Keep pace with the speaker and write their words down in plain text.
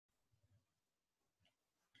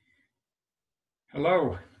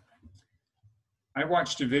Hello. I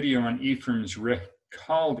watched a video on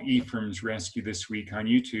called Ephraim's Rescue this week on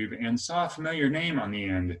YouTube and saw a familiar name on the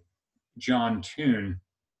end, John Toone,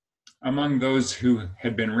 among those who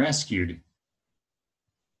had been rescued.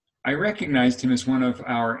 I recognized him as one of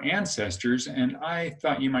our ancestors, and I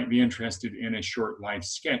thought you might be interested in a short life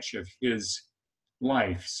sketch of his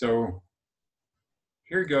life. So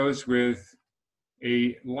here goes with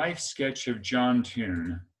a life sketch of John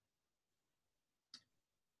Toone.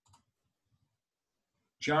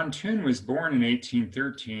 John Toone was born in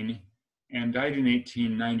 1813 and died in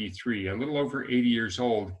 1893, a little over 80 years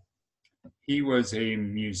old. He was a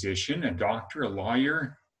musician, a doctor, a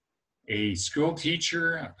lawyer, a school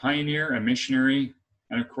teacher, a pioneer, a missionary,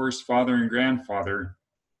 and of course, father and grandfather.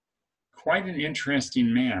 Quite an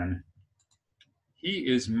interesting man. He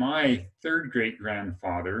is my third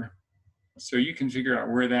great-grandfather, so you can figure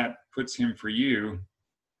out where that puts him for you.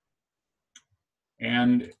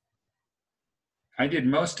 And I did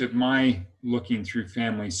most of my looking through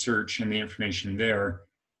Family Search and the information there.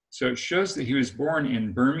 So it shows that he was born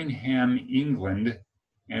in Birmingham, England,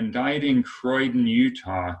 and died in Croydon,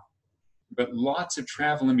 Utah, but lots of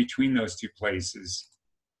travel in between those two places.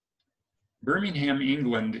 Birmingham,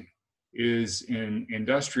 England is an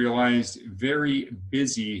industrialized, very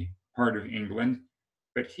busy part of England,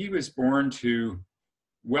 but he was born to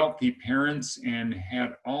wealthy parents and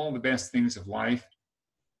had all the best things of life.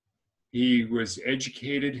 He was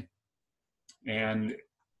educated and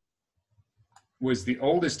was the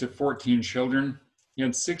oldest of 14 children. He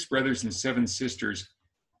had 6 brothers and 7 sisters.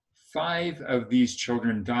 5 of these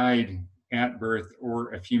children died at birth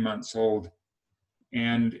or a few months old,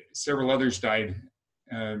 and several others died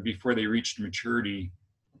before they reached maturity.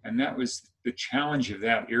 And that was the challenge of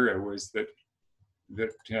that era, was that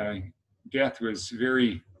death was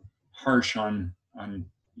very harsh on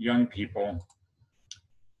young people.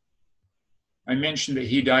 I mentioned that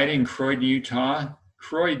he died in Croydon, Utah.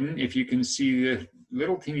 Croydon, if you can see the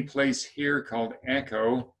little teeny place here called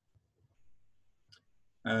Echo,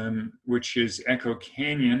 which is Echo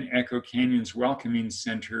Canyon. Echo Canyon's welcoming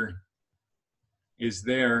center is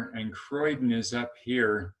there, and Croydon is up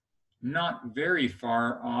here, not very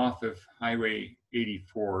far off of Highway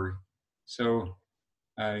 84. So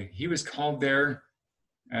he was called there,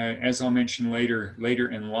 as I'll mention later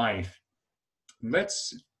in life.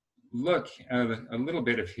 Let's look at a little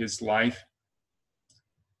bit of his life.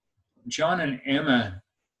 John and Emma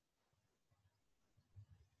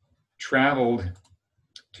traveled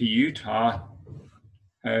to Utah.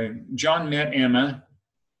 John met Emma,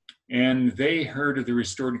 and they heard of the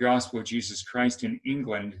restored gospel of Jesus Christ in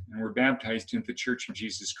England and were baptized into the Church of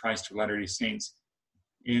Jesus Christ of Latter-day Saints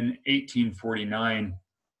in 1849.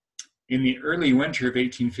 In the early winter of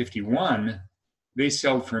 1851, they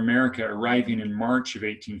sailed for America, arriving in March of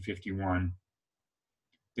 1851.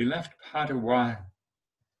 They left Potawatomi,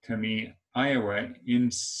 Iowa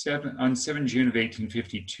on 7 June of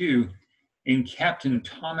 1852 in Captain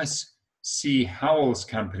Thomas C. Howell's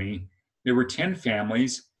company. There were 10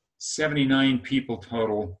 families, 79 people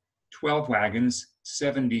total, 12 wagons,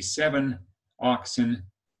 77 oxen,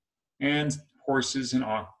 and horses and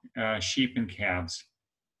sheep and calves.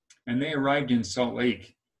 And they arrived in Salt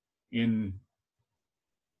Lake in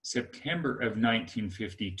September of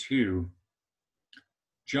 1952.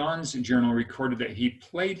 John's journal recorded that he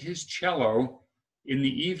played his cello in the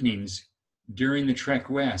evenings during the trek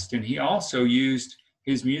west, and he also used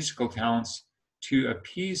his musical talents to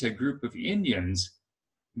appease a group of Indians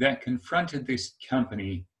that confronted this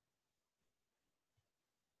company.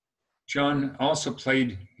 John also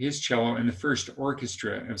played his cello in the first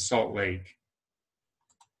orchestra of Salt Lake.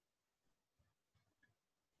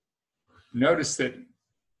 Notice that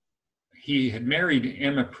he had married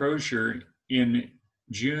Emma Crozier in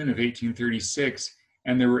June of 1836,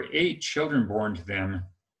 and there were 8 children born to them.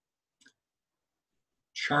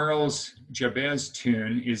 Charles Jabez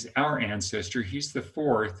Toone is our ancestor. He's the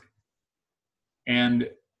 4th, and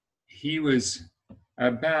he was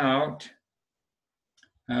about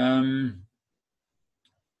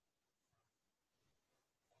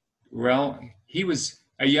he was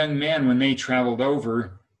a young man when they traveled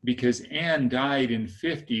over, because Anne died in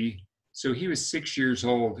 50. So he was 6 years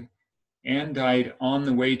old. Anne died on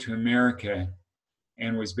the way to America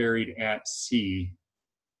and was buried at sea.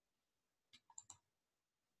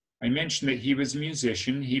 I mentioned that he was a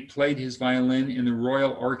musician. He played his violin in the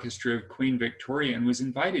Royal Orchestra of Queen Victoria and was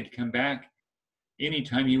invited to come back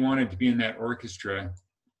anytime he wanted to be in that orchestra.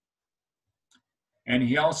 And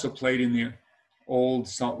he also played in the old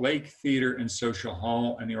Salt Lake Theater and Social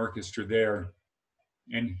Hall and the orchestra there.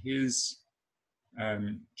 And his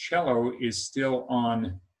cello is still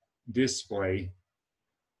on display.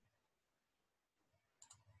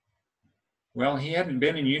 Well, he hadn't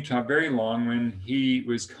been in Utah very long when he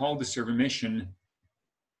was called to serve a mission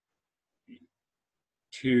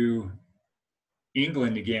to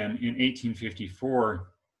England again in 1854.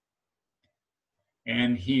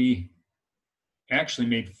 And he actually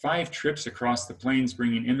made 5 trips across the plains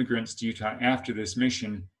bringing immigrants to Utah after this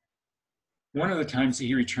mission. One of the times that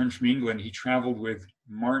he returned from England, he traveled with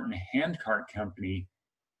Martin Handcart Company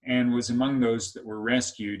and was among those that were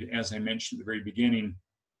rescued, as I mentioned at the very beginning.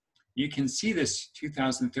 You can see this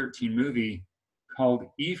 2013 movie called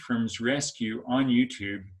Ephraim's Rescue on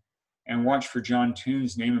YouTube and watch for John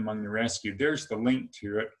Toone's name among the rescued. There's the link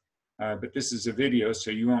to it, but this is a video,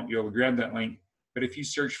 so you won't be able to grab that link. But if you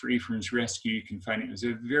search for Ephraim's Rescue, you can find it. It was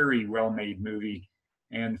a very well-made movie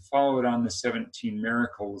and followed on the 17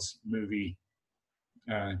 Miracles movie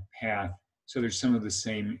path. So there's some of the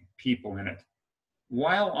same people in it.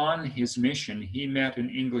 While on his mission, he met an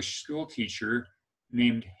English school teacher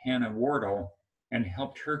named Hannah Wardle and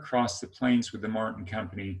helped her cross the plains with the Martin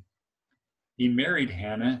Company. He married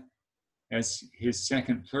Hannah as his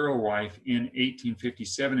second plural wife in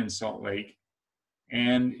 1857 in Salt Lake.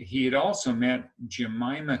 And he had also met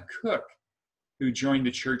Jemima Cook, who joined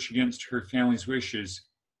the church against her family's wishes.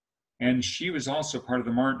 And she was also part of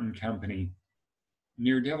the Martin Company.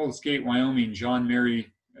 Near Devil's Gate, Wyoming, John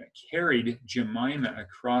carried Jemima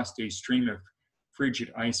across a stream of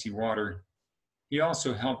frigid, icy water. He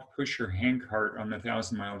also helped push her handcart on the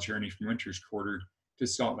 1,000-mile journey from Winter's Quarter to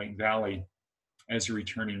Salt Lake Valley as a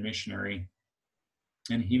returning missionary.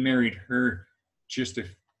 And he married her just a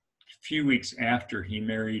few weeks after he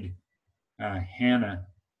married Hannah.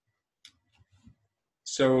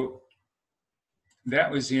 So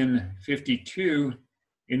that was in 52.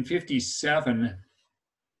 In 57,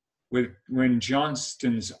 when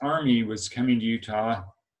Johnston's army was coming to Utah,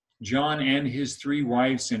 John and his 3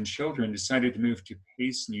 wives and children decided to move to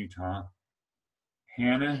Payson, Utah.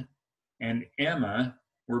 Hannah and Emma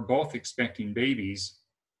were both expecting babies,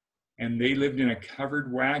 and they lived in a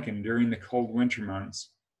covered wagon during the cold winter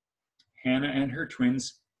months. Hannah and her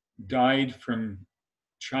twins died from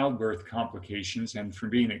childbirth complications and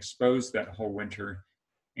from being exposed that whole winter.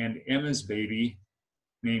 And Emma's baby,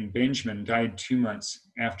 named Benjamin, died 2 months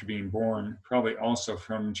after being born, probably also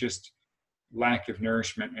from just lack of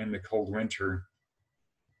nourishment and the cold winter.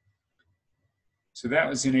 So that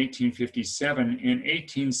was in 1857. In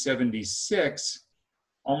 1876,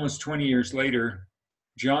 almost 20 years later,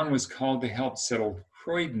 John was called to help settle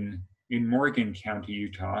Croydon in Morgan County,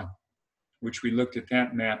 Utah, which we looked at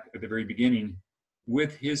that map at the very beginning.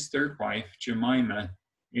 With his 3rd wife, Jemima,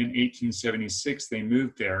 in 1876, they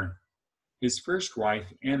moved there. His first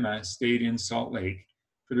wife, Emma, stayed in Salt Lake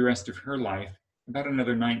for the rest of her life, about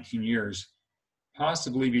another 19 years,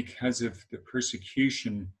 possibly because of the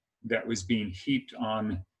persecution that was being heaped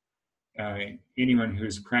on anyone who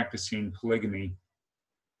is practicing polygamy.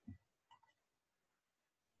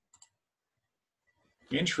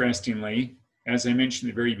 Interestingly, as I mentioned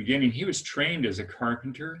at the very beginning, he was trained as a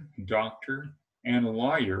carpenter, doctor, and a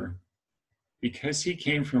lawyer. Because he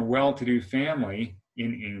came from a well-to-do family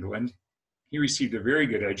in England, he received a very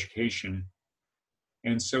good education.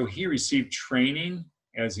 And so he received training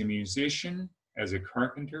as a musician, as a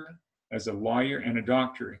carpenter, as a lawyer, and a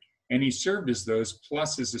doctor. And he served as those,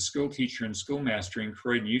 plus as a school teacher and schoolmaster in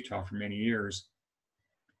Croydon, Utah for many years.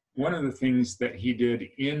 One of the things that he did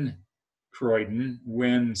in Croydon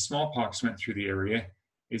when smallpox went through the area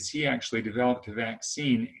is he actually developed a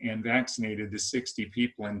vaccine and vaccinated the 60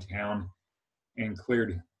 people in town and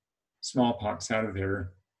cleared smallpox out of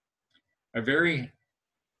there. A very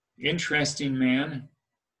interesting man.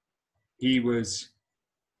 He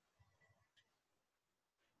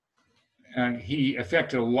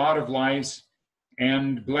affected a lot of lives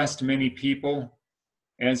and blessed many people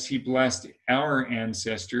as he blessed our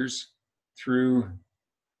ancestors through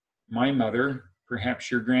my mother, perhaps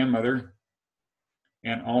your grandmother,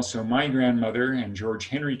 and also my grandmother and George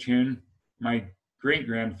Henry Toone, my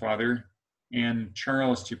great-grandfather, and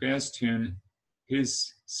Charles Jabez Toone,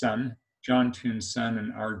 his son, John Toone's son,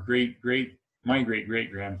 and my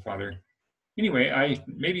great-great-grandfather. Anyway,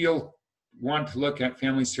 maybe you'll want to look at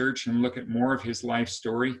Family Search and look at more of his life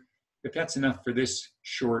story, but that's enough for this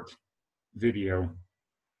short video.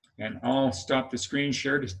 And I'll stop the screen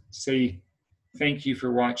share to say thank you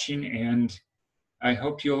for watching, and I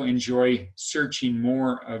hope you'll enjoy searching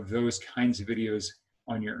more of those kinds of videos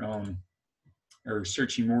on your own, or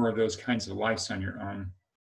searching more of those kinds of lives on your own.